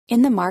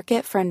In the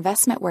market for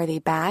investment-worthy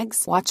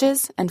bags,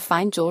 watches, and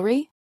fine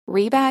jewelry,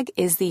 Rebag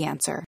is the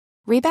answer.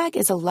 Rebag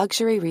is a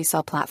luxury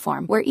resale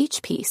platform where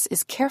each piece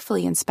is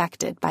carefully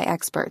inspected by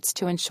experts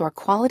to ensure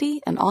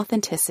quality and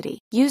authenticity.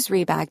 Use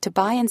Rebag to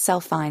buy and sell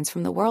finds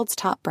from the world's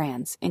top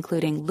brands,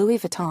 including Louis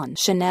Vuitton,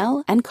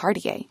 Chanel, and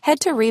Cartier.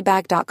 Head to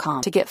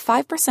Rebag.com to get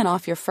 5%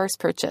 off your first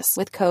purchase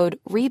with code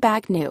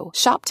REBAGNEW.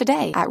 Shop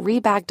today at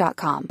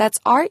Rebag.com. That's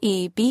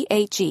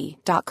REBAG.com.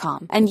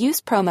 And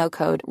use promo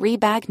code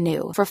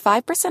REBAGNEW for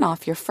 5%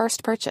 off your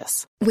first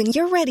purchase. When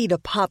you're ready to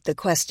pop the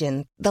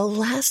question, the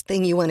last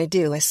thing you want to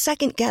do is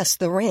second-guess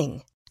the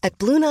ring. At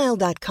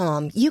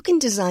BlueNile.com, you can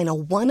design a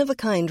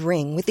one-of-a-kind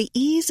ring with the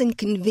ease and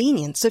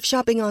convenience of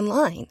shopping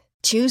online.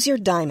 Choose your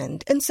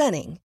diamond and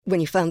setting. When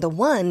you find the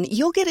one,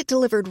 you'll get it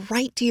delivered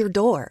right to your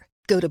door.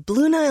 Go to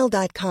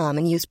BlueNile.com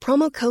and use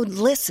promo code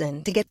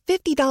LISTEN to get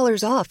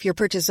 $50 off your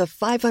purchase of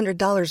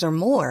 $500 or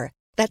more.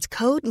 That's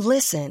code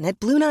LISTEN at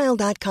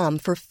BlueNile.com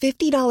for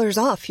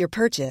 $50 off your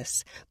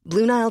purchase.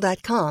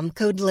 BlueNile.com,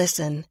 code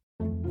LISTEN.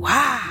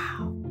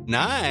 Wow.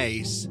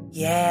 Nice.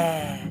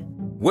 Yeah.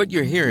 What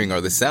you're hearing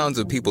are the sounds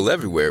of people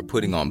everywhere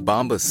putting on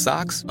Bombas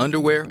socks,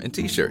 underwear, and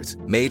T-shirts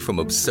made from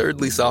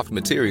absurdly soft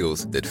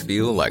materials that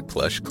feel like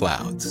plush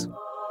clouds.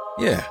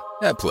 Yeah,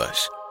 that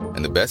plush.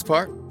 And the best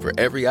part? For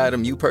every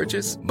item you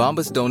purchase,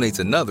 Bombas donates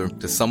another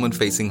to someone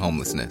facing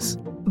homelessness.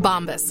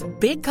 Bombas.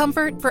 Big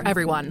comfort for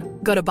everyone.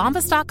 Go to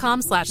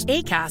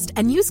bombas.com/ACAST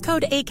and use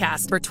code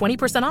ACAST for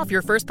 20% off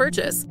your first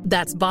purchase.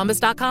 That's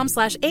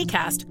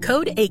bombas.com/ACAST.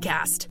 Code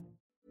ACAST.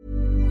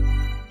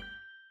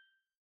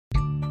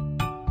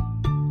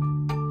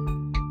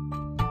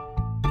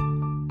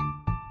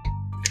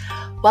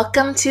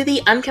 Welcome to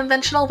the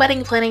Unconventional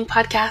Wedding Planning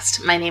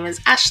Podcast. My name is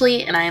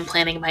Ashley, and I am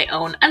planning my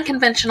own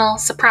unconventional,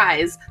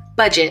 surprise,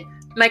 budget,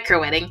 micro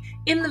wedding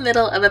in the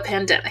middle of a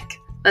pandemic.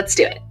 Let's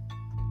do it.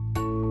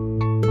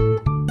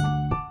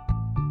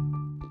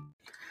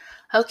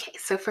 Okay,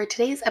 so for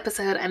today's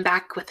episode, I'm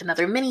back with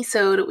another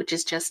mini-sode, which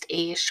is just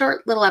a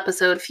short little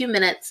episode, a few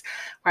minutes,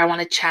 where I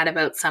want to chat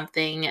about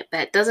something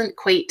that doesn't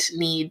quite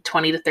need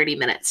 20 to 30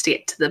 minutes to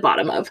get to the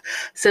bottom of.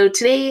 So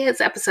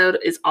today's episode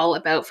is all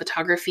about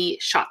photography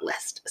shot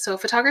list. So a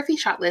photography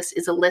shot list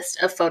is a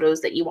list of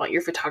photos that you want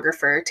your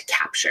photographer to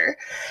capture.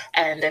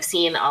 And I've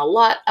seen a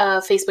lot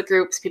of Facebook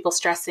groups, people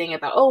stressing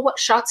about, oh, what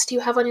shots do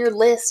you have on your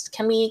list?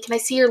 Can I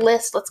see your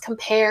list? Let's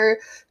compare.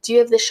 Do you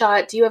have this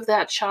shot? Do you have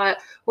that shot?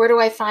 Where do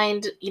I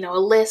find, a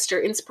list or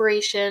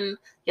inspiration?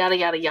 Yada,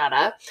 yada,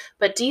 yada.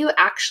 But do you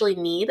actually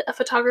need a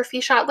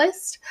photography shot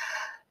list?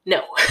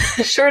 No.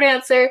 Short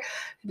answer,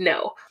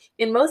 no.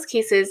 In most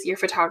cases, your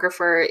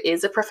photographer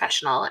is a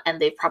professional and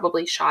they've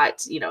probably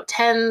shot,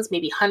 tens,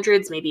 maybe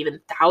hundreds, maybe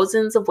even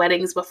thousands of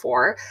weddings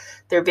before.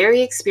 They're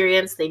very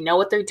experienced. They know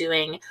what they're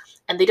doing.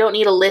 And they don't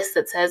need a list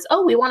that says,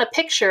 oh, we want a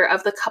picture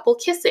of the couple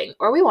kissing,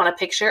 or we want a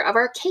picture of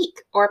our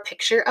cake, or a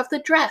picture of the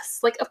dress.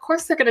 Like, of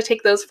course they're going to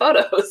take those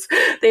photos.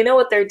 They know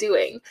what they're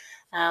doing.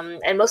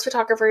 And most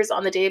photographers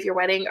on the day of your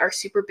wedding are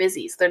super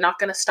busy. So they're not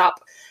going to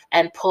stop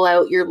and pull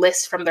out your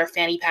list from their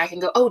fanny pack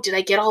and go, oh, did I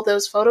get all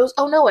those photos?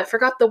 Oh no, I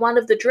forgot the one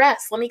of the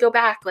dress. Let me go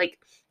back. Like,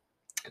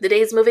 the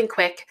day is moving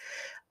quick.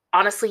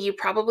 Honestly, you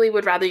probably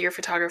would rather your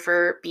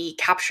photographer be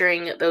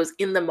capturing those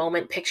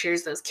in-the-moment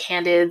pictures, those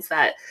candids,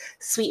 that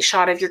sweet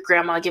shot of your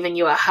grandma giving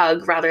you a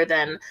hug, rather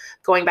than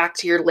going back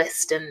to your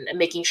list and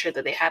making sure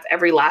that they have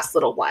every last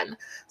little one.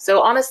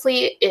 So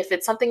honestly, if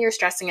it's something you're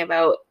stressing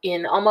about,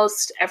 in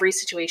almost every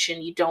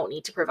situation, you don't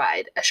need to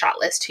provide a shot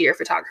list to your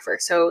photographer.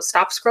 So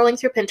stop scrolling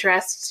through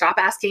Pinterest, stop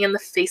asking in the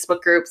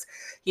Facebook groups.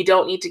 You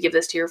don't need to give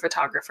this to your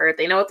photographer.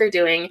 They know what they're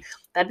doing.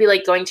 That'd be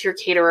like going to your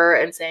caterer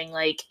and saying,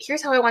 like,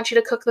 here's how I want you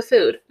to cook the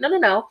food.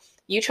 No.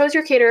 You chose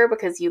your caterer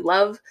because you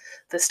love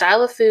the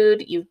style of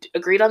food. You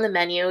agreed on the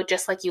menu,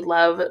 just like you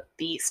love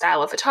the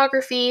style of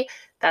photography.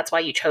 That's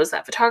why you chose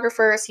that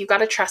photographer. So you've got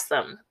to trust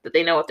them that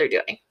they know what they're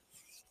doing.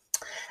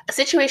 A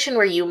situation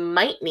where you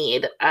might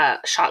need a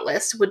shot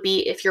list would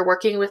be if you're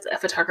working with a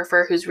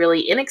photographer who's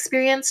really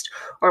inexperienced,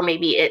 or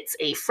maybe it's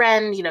a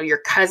friend, your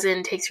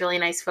cousin takes really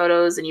nice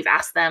photos and you've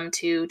asked them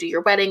to do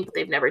your wedding, but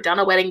they've never done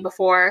a wedding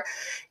before.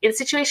 In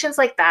situations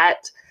like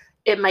that,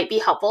 it might be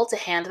helpful to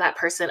hand that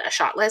person a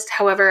shot list.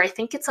 However, I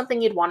think it's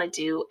something you'd want to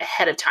do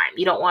ahead of time.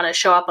 You don't want to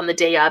show up on the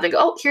day of and go,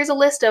 oh, here's a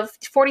list of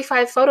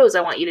 45 photos I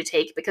want you to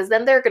take, because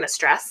then they're going to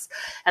stress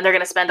and they're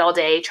going to spend all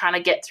day trying to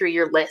get through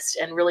your list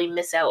and really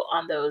miss out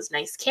on those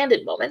nice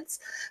candid moments.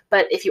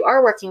 But if you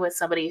are working with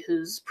somebody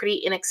who's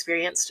pretty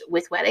inexperienced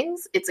with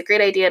weddings, it's a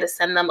great idea to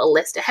send them a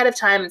list ahead of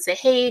time and say,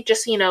 hey,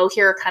 just so you know,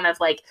 here are kind of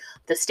like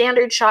the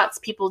standard shots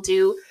people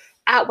do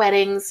at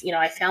weddings.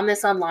 I found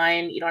this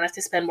online. You don't have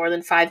to spend more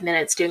than 5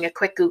 minutes doing a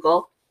quick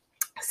Google.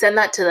 Send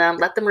that to them,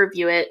 let them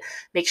review it,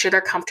 make sure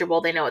they're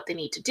comfortable, they know what they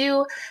need to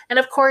do. And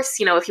of course,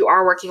 if you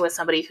are working with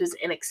somebody who's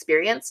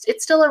inexperienced,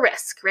 it's still a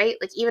risk, right?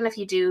 Like, even if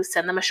you do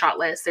send them a shot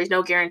list, there's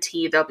no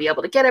guarantee they'll be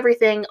able to get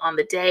everything on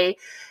the day.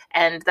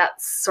 And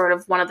that's sort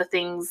of one of the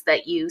things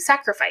that you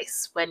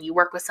sacrifice when you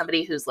work with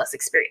somebody who's less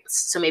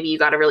experienced. So maybe you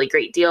got a really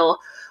great deal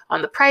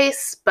on the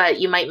price, but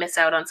you might miss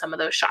out on some of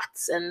those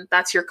shots, and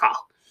that's your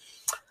call.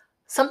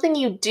 Something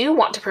you do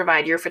want to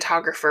provide your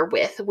photographer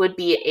with would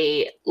be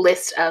a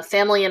list of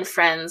family and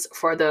friends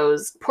for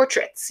those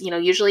portraits.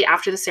 Usually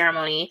after the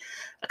ceremony,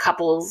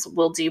 couples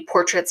will do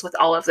portraits with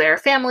all of their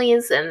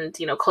families and,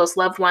 close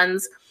loved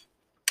ones.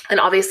 And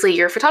obviously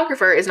your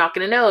photographer is not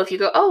going to know if you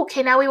go, oh,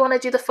 okay, now we want to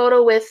do the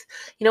photo with,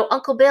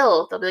 Uncle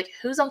Bill. They'll be like,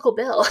 who's Uncle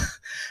Bill?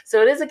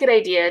 So it is a good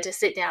idea to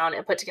sit down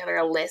and put together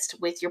a list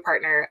with your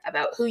partner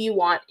about who you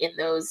want in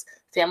those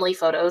family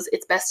photos.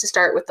 It's best to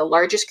start with the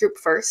largest group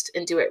first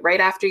and do it right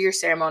after your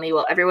ceremony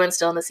while everyone's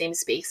still in the same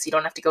space. You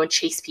don't have to go and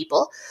chase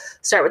people.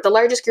 Start with the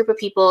largest group of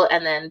people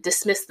and then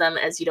dismiss them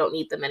as you don't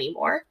need them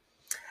anymore.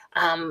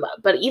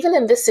 But even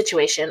in this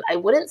situation, I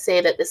wouldn't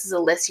say that this is a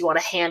list you want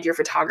to hand your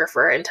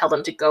photographer and tell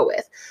them to go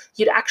with.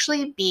 You'd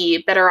actually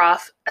be better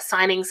off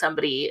assigning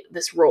somebody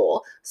this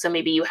role. So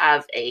maybe you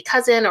have a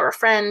cousin or a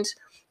friend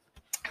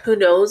who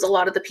knows a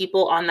lot of the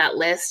people on that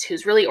list,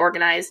 who's really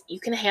organized. You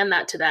can hand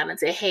that to them and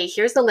say, hey,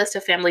 here's the list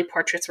of family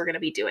portraits we're going to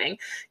be doing.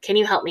 Can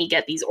you help me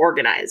get these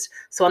organized?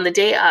 So on the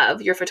day of,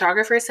 your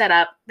photographer is set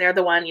up. They're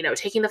the one,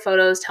 taking the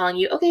photos, telling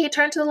you, okay,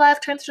 turn to the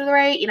left, turn to the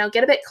right,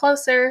 get a bit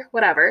closer,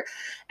 whatever.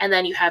 And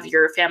then you have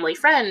your family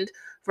friend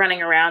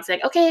running around saying,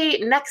 okay,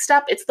 next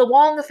up, it's the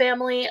Wong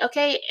family.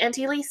 Okay,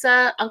 Auntie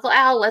Lisa, Uncle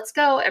Al, let's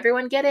go.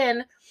 Everyone get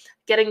in.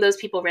 Getting those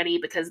people ready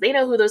because they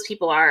know who those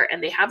people are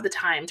and they have the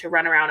time to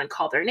run around and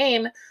call their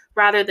name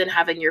rather than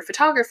having your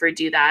photographer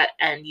do that,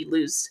 and you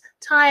lose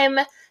time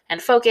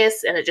and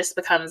focus and it just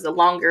becomes a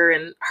longer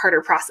and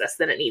harder process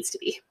than it needs to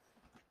be.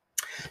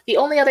 The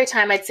only other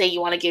time I'd say you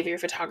want to give your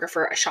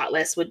photographer a shot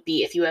list would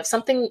be if you have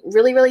something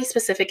really, really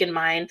specific in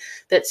mind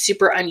that's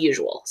super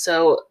unusual.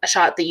 So a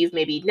shot that you've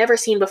maybe never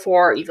seen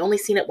before, or you've only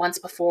seen it once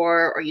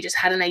before, or you just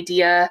had an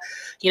idea,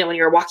 when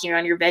you were walking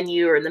around your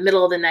venue or in the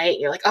middle of the night,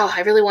 and you're like, oh,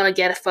 I really want to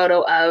get a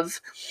photo of,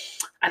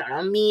 I don't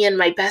know, me and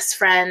my best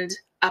friend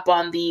up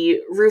on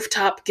the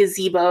rooftop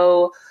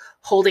gazebo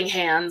holding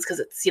hands because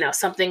it's,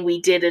 something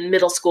we did in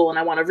middle school and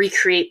I want to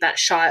recreate that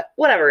shot,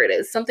 whatever it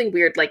is, something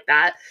weird like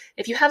that.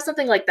 If you have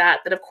something like that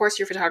of course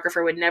your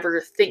photographer would never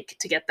think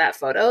to get that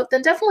photo,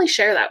 then definitely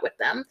share that with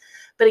them.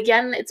 But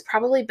again, it's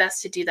probably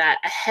best to do that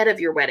ahead of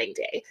your wedding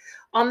day.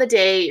 On the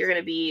day, you're going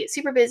to be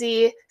super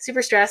busy,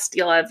 super stressed.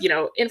 You'll have,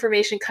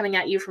 information coming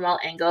at you from all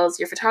angles.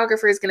 Your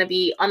photographer is going to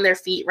be on their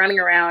feet, running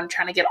around,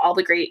 trying to get all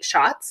the great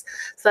shots.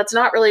 So that's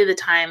not really the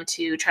time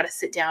to try to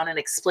sit down and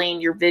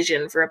explain your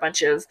vision for a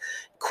bunch of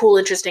cool,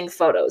 interesting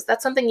photos.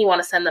 That's something you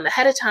want to send them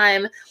ahead of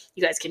time.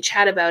 You guys can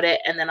chat about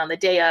it. And then on the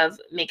day of,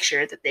 make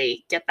sure that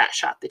they get that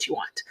shot that you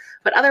want.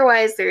 But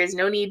otherwise, there is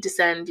no need to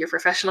send your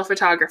professional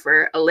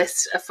photographer a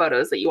list of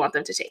photos that you want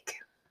them to take.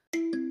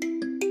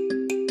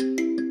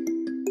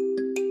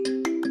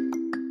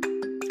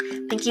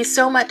 Thank you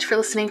so much for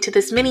listening to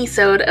this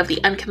mini-sode of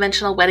the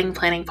Unconventional Wedding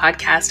Planning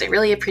Podcast. I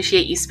really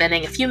appreciate you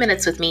spending a few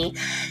minutes with me.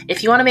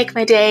 If you want to make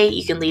my day,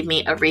 you can leave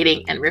me a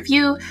rating and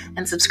review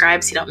and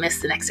subscribe so you don't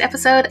miss the next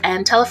episode,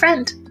 and tell a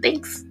friend.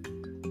 Thanks.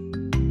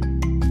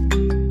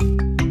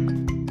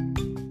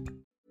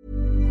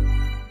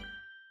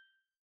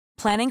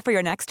 Planning for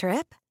your next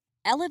trip?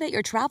 Elevate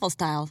your travel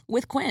style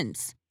with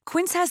Quince.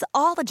 Quince has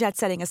all the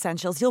jet-setting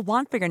essentials you'll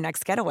want for your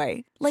next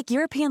getaway, like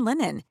European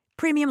linen,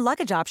 premium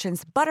luggage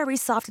options, buttery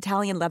soft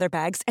Italian leather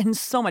bags, and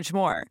so much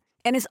more.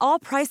 And is all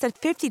priced at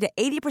 50 to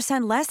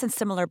 80% less than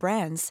similar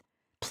brands.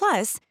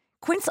 Plus,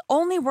 Quince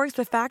only works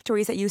with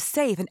factories that use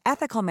safe and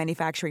ethical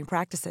manufacturing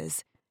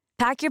practices.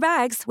 Pack your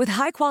bags with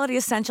high-quality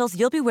essentials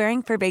you'll be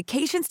wearing for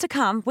vacations to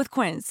come with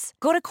Quince.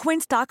 Go to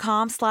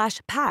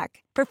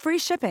quince.com/pack for free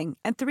shipping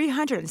and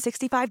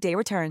 365-day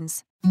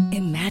returns.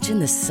 Imagine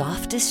the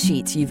softest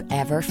sheets you've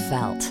ever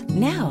felt.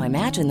 Now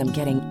imagine them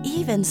getting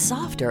even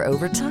softer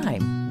over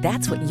time.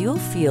 That's what you'll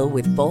feel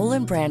with Boll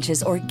 &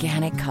 Branch's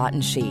organic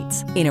cotton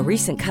sheets. In a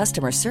recent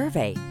customer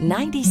survey,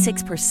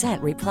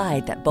 96%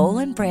 replied that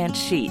Boll & Branch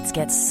sheets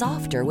get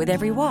softer with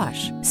every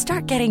wash.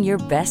 Start getting your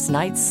best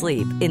night's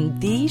sleep in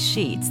these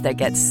sheets that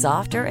get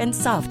softer and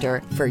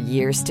softer for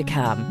years to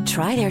come.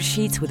 Try their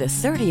sheets with a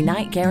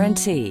 30-night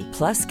guarantee.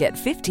 Plus, get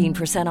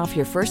 15% off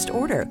your first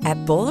order at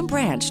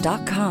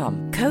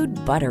bollandbranch.com. Code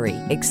BUTTERY.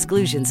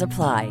 Exclusions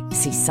apply.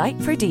 See site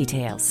for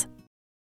details.